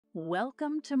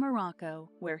Welcome to Morocco,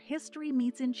 where history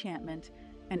meets enchantment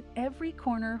and every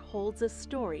corner holds a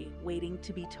story waiting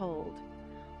to be told.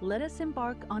 Let us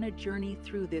embark on a journey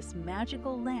through this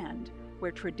magical land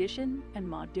where tradition and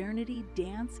modernity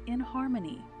dance in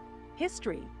harmony.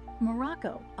 History.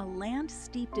 Morocco, a land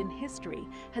steeped in history,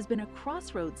 has been a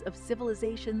crossroads of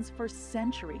civilizations for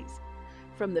centuries.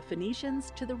 From the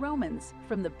Phoenicians to the Romans,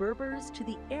 from the Berbers to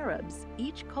the Arabs,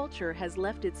 each culture has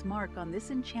left its mark on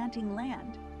this enchanting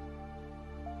land.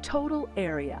 Total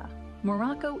area.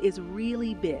 Morocco is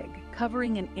really big,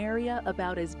 covering an area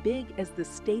about as big as the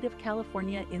state of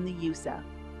California in the USA.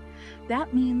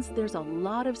 That means there's a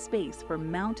lot of space for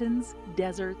mountains,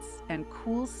 deserts, and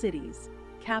cool cities.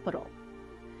 Capital.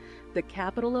 The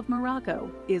capital of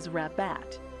Morocco is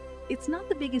Rabat. It's not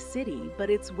the biggest city, but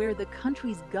it's where the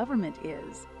country's government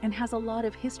is and has a lot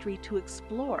of history to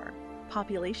explore.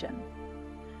 Population.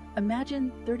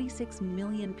 Imagine 36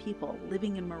 million people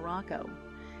living in Morocco.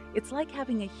 It's like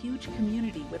having a huge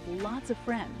community with lots of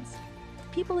friends.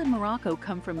 People in Morocco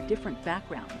come from different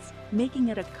backgrounds, making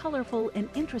it a colorful and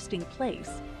interesting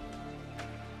place.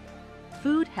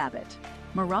 Food habit.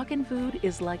 Moroccan food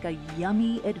is like a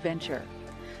yummy adventure.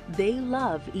 They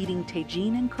love eating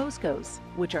tagine and couscous,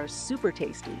 which are super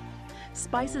tasty.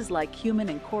 Spices like cumin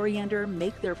and coriander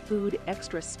make their food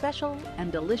extra special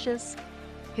and delicious.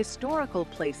 Historical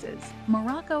places.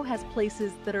 Morocco has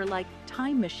places that are like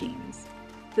time machines.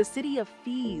 The city of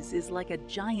Fez is like a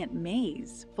giant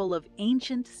maze full of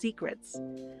ancient secrets.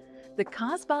 The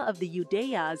Kasbah of the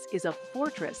Udayas is a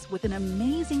fortress with an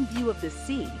amazing view of the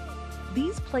sea.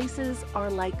 These places are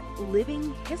like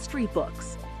living history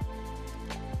books.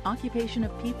 Occupation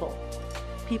of people.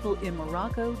 People in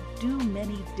Morocco do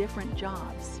many different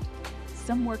jobs.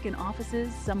 Some work in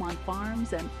offices, some on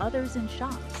farms, and others in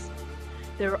shops.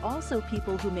 There are also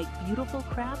people who make beautiful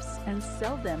crafts and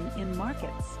sell them in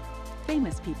markets.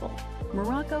 Famous people.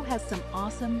 Morocco has some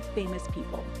awesome famous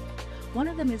people. One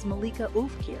of them is Malika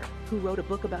Oufkir, who wrote a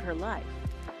book about her life.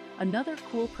 Another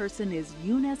cool person is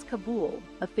Younes Kaboul,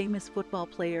 a famous football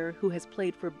player who has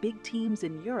played for big teams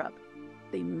in Europe.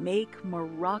 They make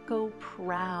Morocco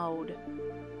proud.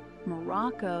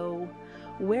 Morocco,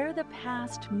 where the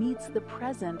past meets the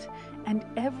present and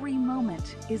every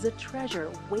moment is a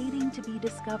treasure waiting to be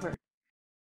discovered.